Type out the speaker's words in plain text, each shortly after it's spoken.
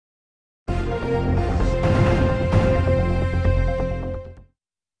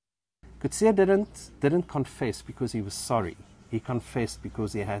Coetzee didn't confess because he was sorry. He confessed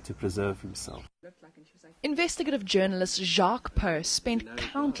because he had to preserve himself. Investigative journalist Jacques Pauw spent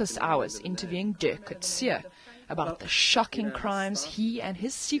countless hours interviewing Dirk Coetzee about the shocking crimes he and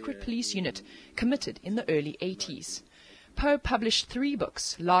his secret police unit committed in the early 80s. Pauw published 3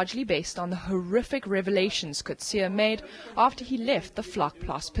 books, largely based on the horrific revelations Coetzee made after he left the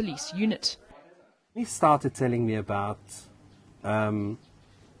Vlakplaas police unit. He started telling me about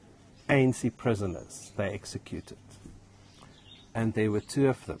ANC prisoners they executed. And there were 2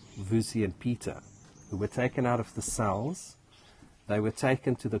 of them, Vusi and Peter, who were taken out of the cells. They were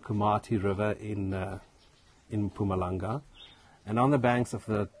taken to the Komati River in Mpumalanga. And on the banks of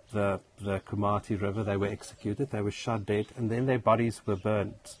the Komati River, they were executed. They were shot dead, and then their bodies were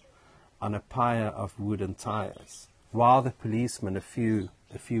burnt on a pyre of wooden tires, while the policemen a few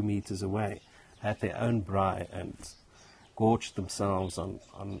meters away had their own braai and gorged themselves on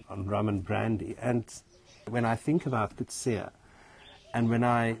rum and brandy. And when I think about Coetzee, and when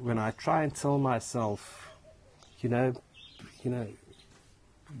I try and tell myself,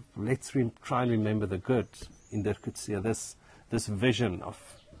 let's try and remember the good in Dirk Coetzee, this vision of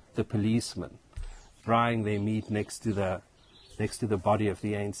the policemen braaiing their meat next to the body of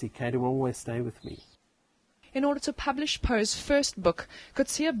the eNCA, it will always stay with me. In order to publish Pauw's first book,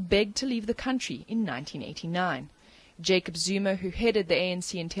 Coetzee begged to leave the country in 1989. Jacob Zuma, who headed the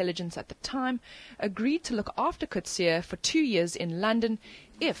ANC intelligence at the time, agreed to look after Coetzee for 2 years in London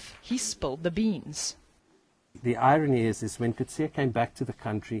if he spilled the beans. The irony is when Coetzee came back to the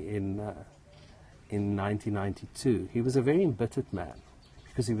country in 1992, he was a very embittered man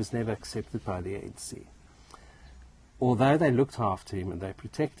because he was never accepted by the ANC. Although they looked after him and they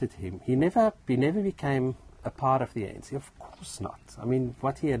protected him, he never became a part of the ANC. Of course not. I mean,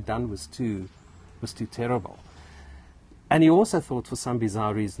 what he had done was too terrible. And he also thought, for some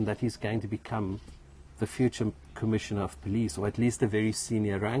bizarre reason, that he's going to become the future Commissioner of Police, or at least a very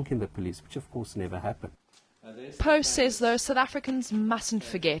senior rank in the police, which of course never happened. Pauw says, though, South Africans mustn't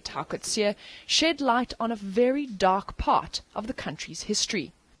forget how Coetzee shed light on a very dark part of the country's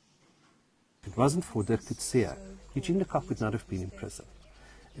history. If it wasn't for Dirk Coetzee, Eugene de Kock would not have been in prison.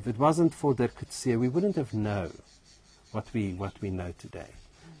 If it wasn't for Dirk Coetzee, we wouldn't have known what we know today.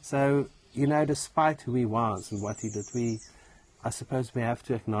 So, despite who he was and what he did, I suppose we have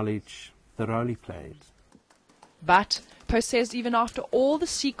to acknowledge the role he played. But Pauw says even after all the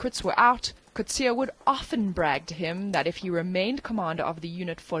secrets were out, Coetzee would often brag to him that if he remained commander of the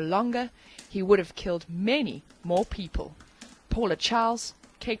unit for longer, he would have killed many more people. Paula Charles,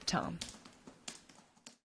 Cape Town.